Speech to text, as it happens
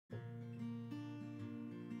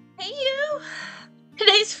Hey you!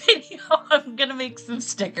 Today's video, I'm gonna make some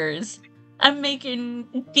stickers. I'm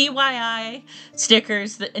making DIY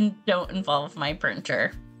stickers that don't involve my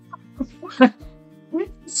printer.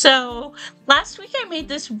 So, last week I made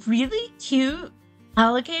this really cute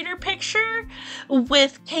alligator picture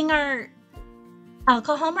with King Art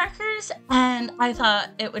alcohol markers, and I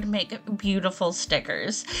thought it would make beautiful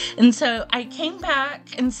stickers. And so I came back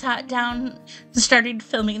and sat down and started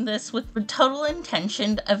filming this with the total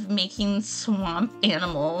intention of making swamp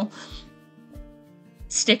animal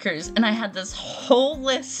stickers. And I had this whole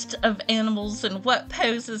list of animals and what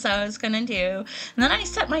poses I was gonna do. And then I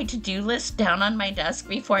set my to-do list down on my desk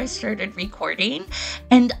before I started recording,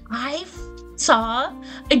 and I saw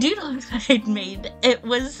a doodle that I'd made. It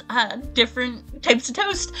was different types of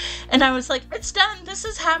toast, and I was like, it's done, this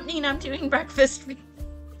is happening, I'm doing breakfast.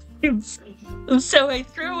 So I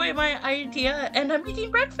threw away my idea and I'm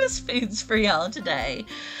making breakfast foods for y'all today.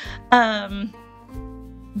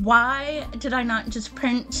 Why did I not just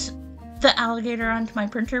print the alligator onto my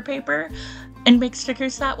printer paper and make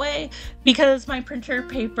stickers that way? Because my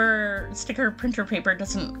sticker printer paper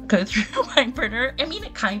doesn't go through my printer. I mean,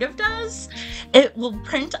 it kind of does. It will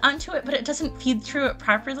print onto it, but it doesn't feed through it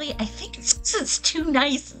properly. I think it's too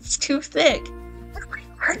nice, it's too thick.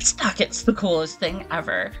 Cardstock, it's the coolest thing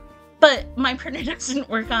ever. But my printer doesn't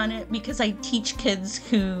work on it because I teach kids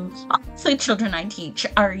who, the children I teach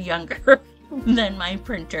are younger than my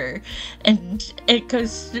printer, and it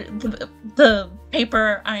goes the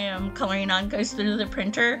paper I am coloring on goes through the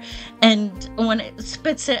printer, and when it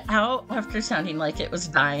spits it out after sounding like it was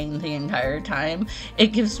dying the entire time, it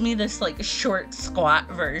gives me this like short squat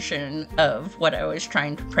version of what I was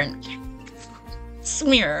trying to print.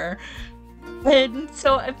 Smear. And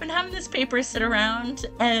so I've been having this paper sit around,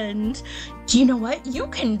 and do you know what? You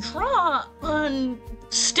can draw on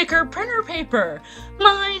sticker printer paper.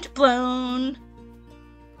 Mind blown.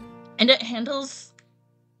 And it handles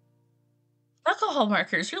alcohol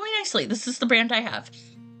markers really nicely. This is the brand I have.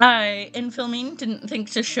 I, in filming, didn't think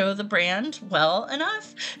to show the brand well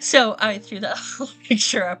enough, so I threw that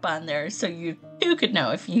picture up on there so you could know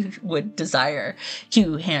if you would desire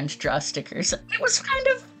to hand draw stickers. It was kind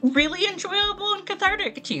of really enjoyable and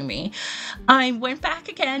cathartic to me. I went back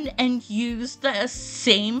again and used the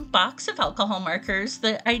same box of alcohol markers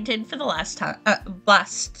that I did for the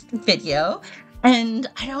last video. And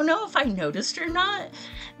I don't know if I noticed or not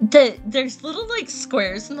that there's little like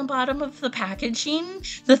squares in the bottom of the packaging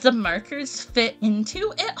that the markers fit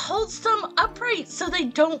into. It holds them upright so they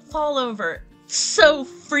don't fall over. So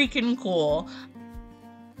freaking cool.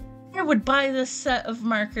 I would buy this set of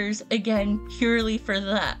markers again purely for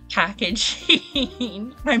that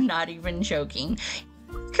packaging. I'm not even joking.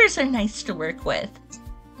 Markers are nice to work with.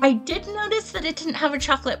 I did notice that it didn't have a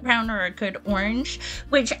chocolate brown or a good orange,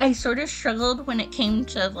 which I sort of struggled when it came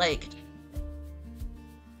to like,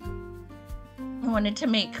 I wanted to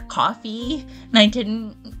make coffee and I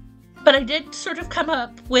didn't, but I did sort of come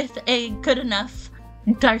up with a good enough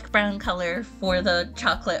dark brown color for the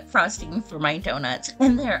chocolate frosting for my donuts.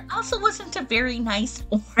 And there also wasn't a very nice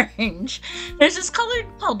orange. There's this color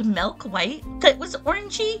called Milk White that was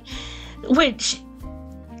orangey, which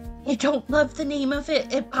I don't love the name of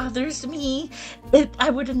it. It bothers me.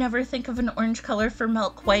 I would never think of an orange color for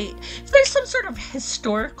Milk White. If there's some sort of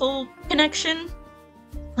historical connection,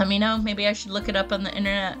 let me know. Maybe I should look it up on the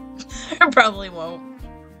internet. I probably won't.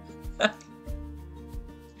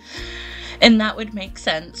 And that would make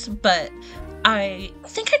sense, but I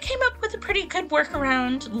think I came up with a pretty good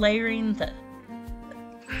workaround layering the...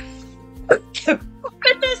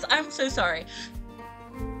 Goodness, I'm so sorry.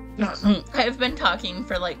 I've been talking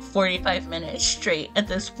for like 45 minutes straight at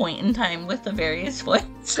this point in time with the various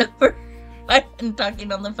voiceovers I've been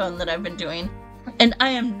talking on the phone that I've been doing. And I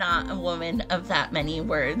am not a woman of that many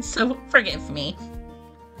words, so forgive me.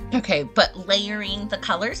 Okay, but layering the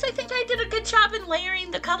colors, I think I did a good job in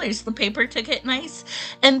layering the colors. The paper took it nice,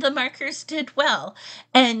 and the markers did well.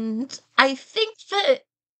 And I think that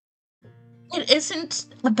it isn't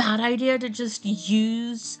a bad idea to just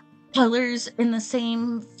use colors in the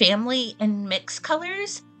same family and mix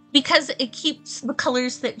colors, because it keeps the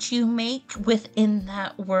colors that you make within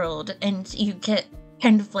that world, and you get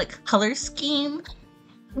kind of like color scheme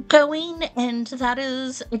going. And that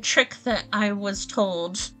is a trick that I was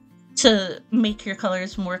told to make your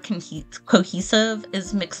colors more cohesive,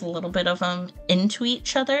 is mix a little bit of them into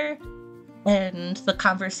each other, and the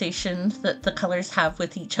conversation that the colors have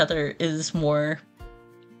with each other is more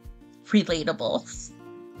relatable.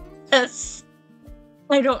 Yes.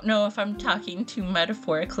 I don't know if I'm talking too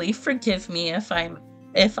metaphorically. Forgive me if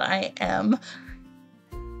I am.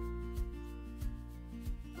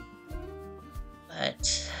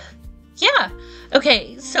 Yeah.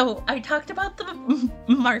 Okay, so I talked about the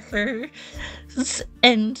markers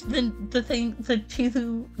and the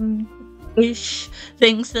two ish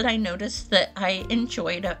things that I noticed that I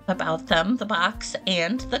enjoyed about them, the box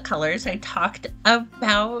and the colors. I talked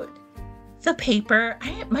about the paper.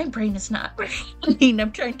 My brain is not working.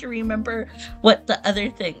 I'm trying to remember what the other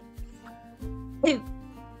thing. I,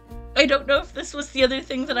 I don't know if this was the other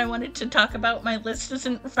thing that I wanted to talk about. My list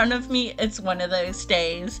isn't in front of me. It's one of those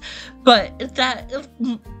days. But that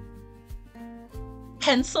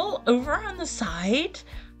pencil over on the side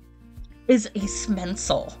is a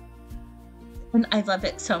Smensel. And I love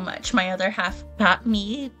it so much. My other half got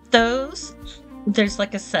me those. There's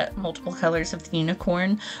like a set, multiple colors of the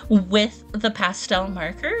unicorn with the pastel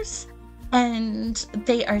markers. And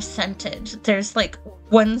they are scented. There's like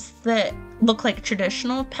ones that look like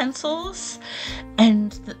traditional pencils,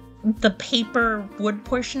 and the paper wood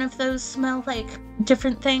portion of those smell like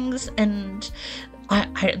different things, and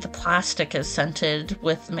the plastic is scented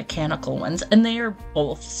with mechanical ones, and they are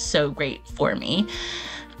both so great for me.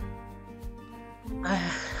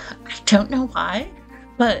 I don't know why,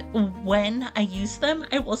 but when I use them,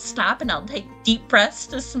 I will stop and I'll take deep breaths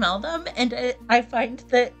to smell them, and I find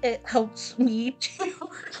that it helps me to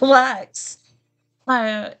relax.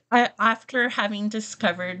 After having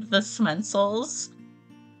discovered the Smensels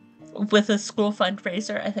with a school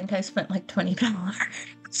fundraiser, I think I spent like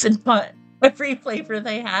 $20 and bought every flavor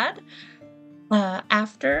they had.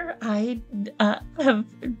 After I have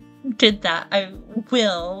did that, I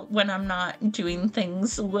will, when I'm not doing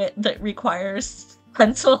things that requires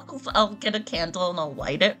pencils, I'll get a candle and I'll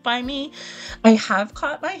light it by me. I have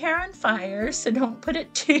caught my hair on fire, so don't put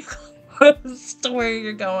it too close to where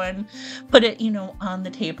you're going. Put it, on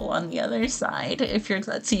the table on the other side if you're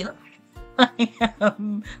glitzy. I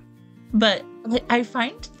am. But I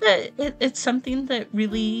find that it's something that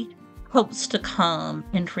really helps to calm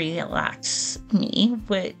and relax me,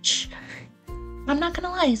 which I'm not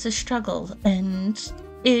gonna lie, is a struggle. And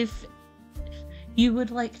if you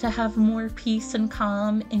would like to have more peace and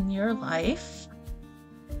calm in your life,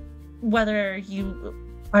 whether you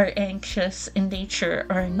are anxious in nature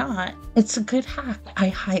or not, it's a good hack. I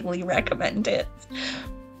highly recommend it.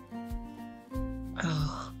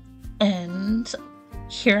 Oh, and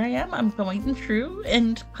here I am. I'm going through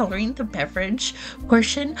and coloring the beverage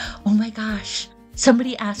portion. Oh my gosh.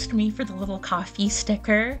 Somebody asked me for the little coffee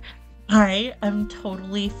sticker. I am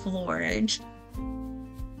totally floored.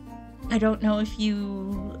 I don't know if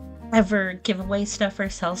you ever give away stuff or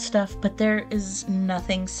sell stuff, but there is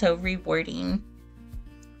nothing so rewarding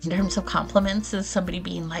in terms of compliments as somebody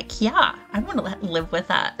being like, yeah, I want to live with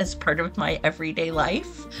that as part of my everyday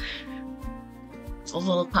life. A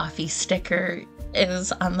little coffee sticker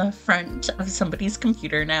is on the front of somebody's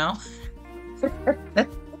computer now.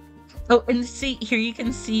 Oh, and see, here you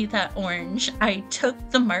can see that orange. I took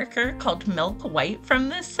the marker called Milk White from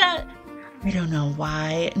this set. I don't know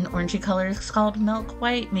why an orangey color is called Milk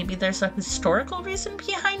White. Maybe there's a historical reason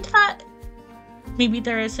behind that. Maybe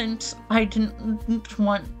there isn't. I didn't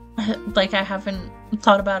want, I haven't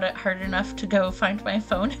thought about it hard enough to go find my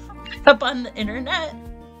phone up on the internet.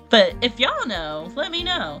 But if y'all know, let me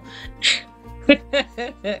know.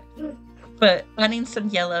 But adding some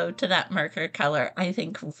yellow to that marker color, I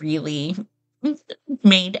think really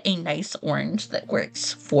made a nice orange that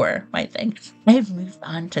works for my thing. I have moved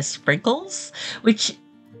on to sprinkles, which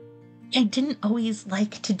I didn't always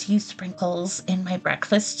like to do sprinkles in my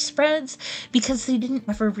breakfast spreads because they didn't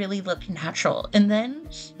ever really look natural. And then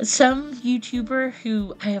some YouTuber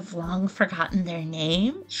who I have long forgotten their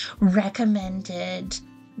name recommended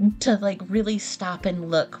to really stop and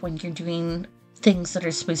look when you're doing things that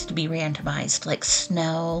are supposed to be randomized, like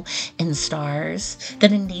snow and stars,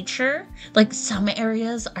 that in nature, some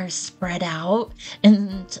areas are spread out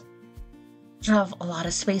and have a lot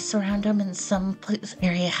of space around them, and some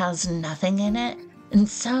area has nothing in it, and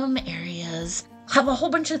some areas have a whole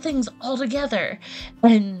bunch of things all together.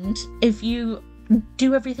 And if you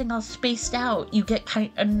do everything all spaced out, you get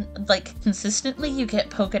consistently, you get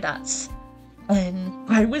polka dots. And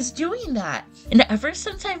I was doing that. And ever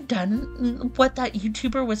since I've done what that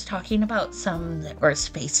YouTuber was talking about, some that were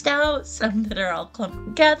spaced out, some that are all clumped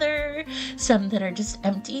together, some that are just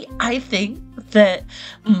empty, I think that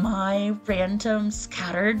my random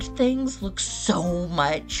scattered things look so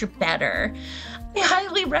much better. I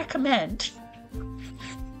highly recommend.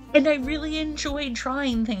 And I really enjoy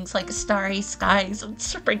drawing things like starry skies and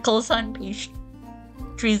sprinkles on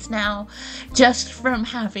pastries now, just from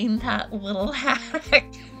having that little hack.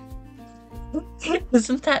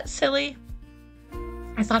 Isn't that silly?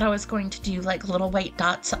 I thought I was going to do like little white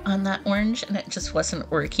dots on that orange, and it just wasn't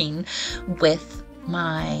working with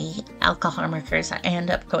my alcohol markers. I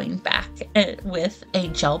end up going back with a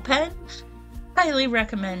gel pen. Highly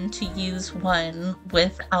recommend to use one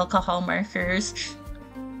with alcohol markers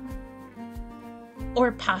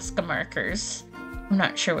or Posca markers. I'm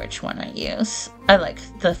not sure which one I use. I like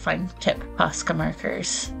the fine tip Posca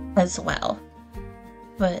markers as well,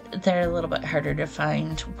 but they're a little bit harder to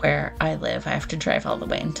find where I live. I have to drive all the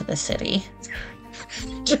way into the city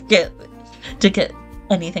to get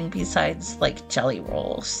anything besides like jelly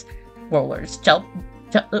rollers, gel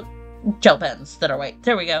pens that are white.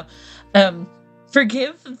 There we go.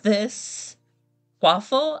 Forgive this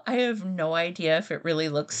waffle. I have no idea if it really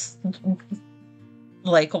looks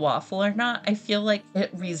like a waffle or not. I feel like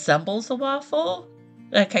it resembles a waffle.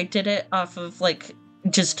 Like I did it off of like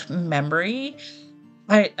just memory.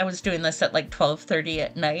 I was doing this at like 12:30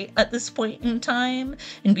 at night at this point in time,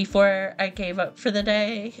 and before I gave up for the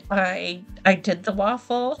day, I did the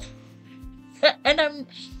waffle.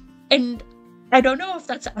 And I don't know if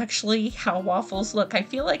that's actually how waffles look. I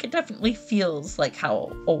feel like it definitely feels like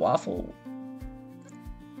how a waffle,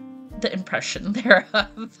 the impression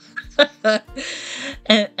thereof.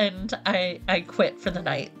 and I quit for the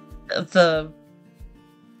night.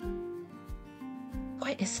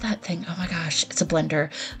 What is that thing? Oh my gosh, it's a blender.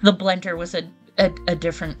 The blender was a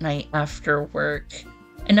different night after work.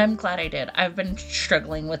 And I'm glad I did. I've been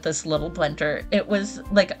struggling with this little blender. It was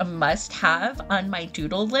like a must-have on my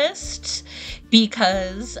doodle list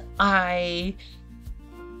because I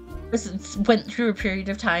went through a period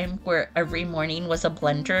of time where every morning was a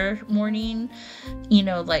blender morning. You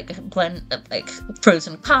know, like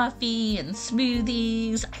frozen coffee and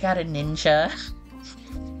smoothies. I got a Ninja.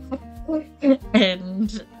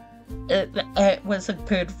 And it was a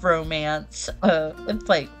good romance.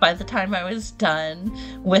 Like by the time I was done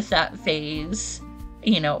with that phase,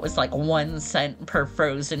 you know, it was like 1 cent per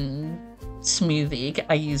frozen smoothie.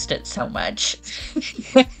 I used it so much.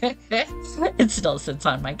 It still sits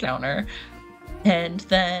on my counter. And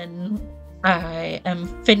then I am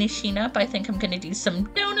finishing up. I think I'm gonna do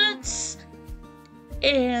some donuts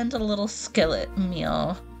and a little skillet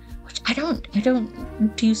meal. I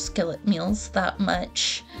don't do skillet meals that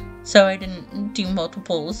much, so I didn't do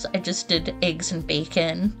multiples. I just did eggs and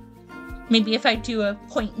bacon. Maybe if I do a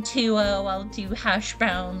 0.20, I'll do hash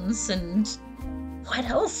browns. And what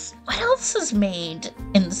else? What else is made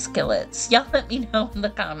in skillets? Y'all let me know in the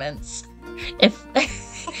comments if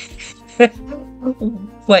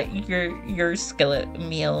what your skillet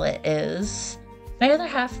meal is. My other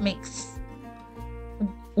half makes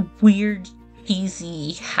weird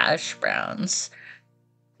cheesy hash browns,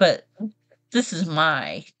 but this is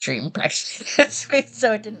my dream breakfast,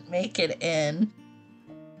 so it didn't make it in.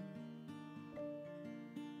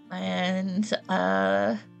 And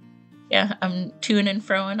yeah, I'm toing and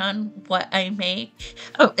froing on what I make.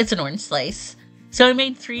 Oh, it's an orange slice. So I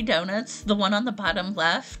made 3 donuts. The one on the bottom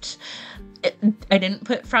left, I didn't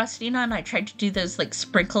put frosting on. I tried to do those like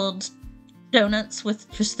sprinkled donuts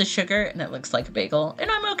with just the sugar, and it looks like a bagel,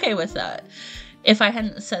 and I'm okay with that. If I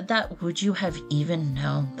hadn't said that, would you have even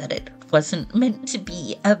known that it wasn't meant to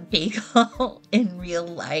be a bagel in real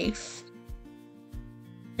life?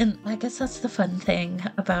 And I guess that's the fun thing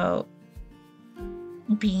about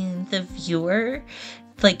being the viewer.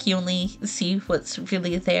 Like, you only see what's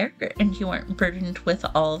really there, and you aren't burdened with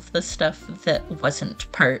all of the stuff that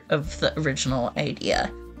wasn't part of the original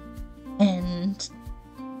idea. And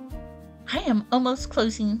I am almost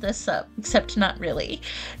closing this up, except not really.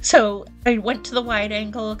 So I went to the wide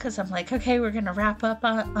angle because I'm like, okay, we're going to wrap up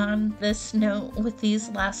on this note with these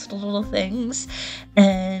last little things.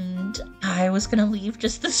 And I was going to leave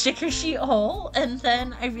just the sticker sheet whole. And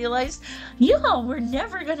then I realized, you all were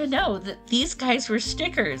never going to know that these guys were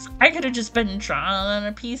stickers. I could have just been drawn on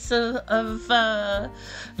a piece of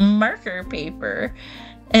marker paper.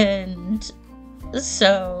 And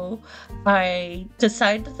so I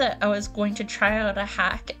decided that I was going to try out a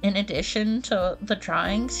hack in addition to the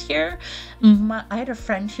drawings here. I had a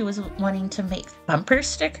friend who was wanting to make bumper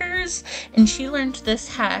stickers, and she learned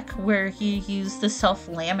this hack where you use the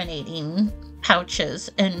self-laminating pouches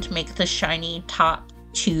and make the shiny top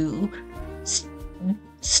to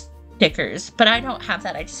stickers. But I don't have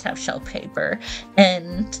that. I just have shelf paper,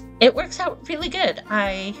 and it works out really good.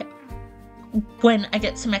 When I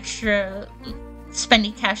get some extra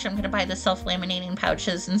spendy cash, I'm going to buy the self-laminating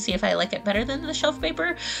pouches and see if I like it better than the shelf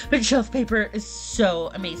paper. But shelf paper is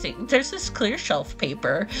so amazing. There's this clear shelf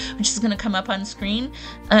paper, which is going to come up on screen.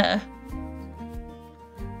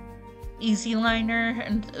 easy liner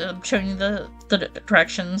and showing you the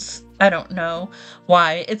directions. I don't know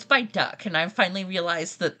why. It's by Duck, and I finally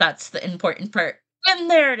realized that that's the important part.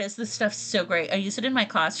 And there it is. This stuff's so great. I use it in my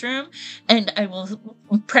classroom, and I will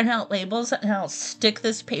print out labels and I'll stick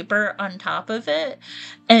this paper on top of it.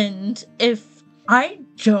 And if I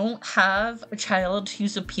don't have a child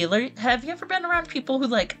who's a peeler, have you ever been around people who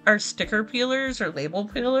like are sticker peelers or label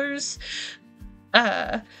peelers?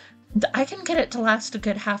 I can get it to last a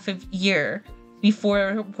good half a year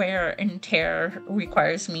before wear and tear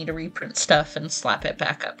requires me to reprint stuff and slap it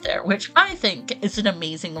back up there, which I think is an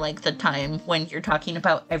amazing length of time when you're talking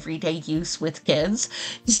about everyday use with kids,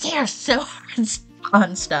 because they are so hard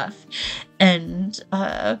on stuff. And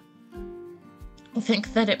I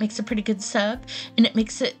think that it makes a pretty good sub, and it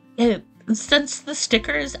makes it, since the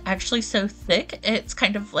sticker is actually so thick, it's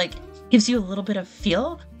kind of like gives you a little bit of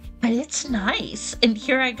feel. But it's nice. And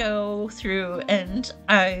here I go through, and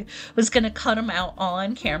I was going to cut them out all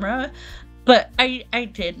on camera, but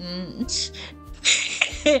I didn't.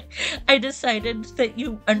 I decided that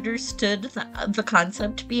you understood the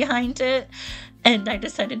concept behind it, and I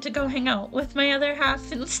decided to go hang out with my other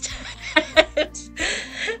half instead.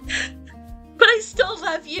 But I still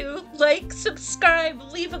love you. Like, subscribe,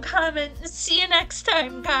 leave a comment. See you next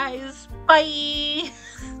time, guys. Bye.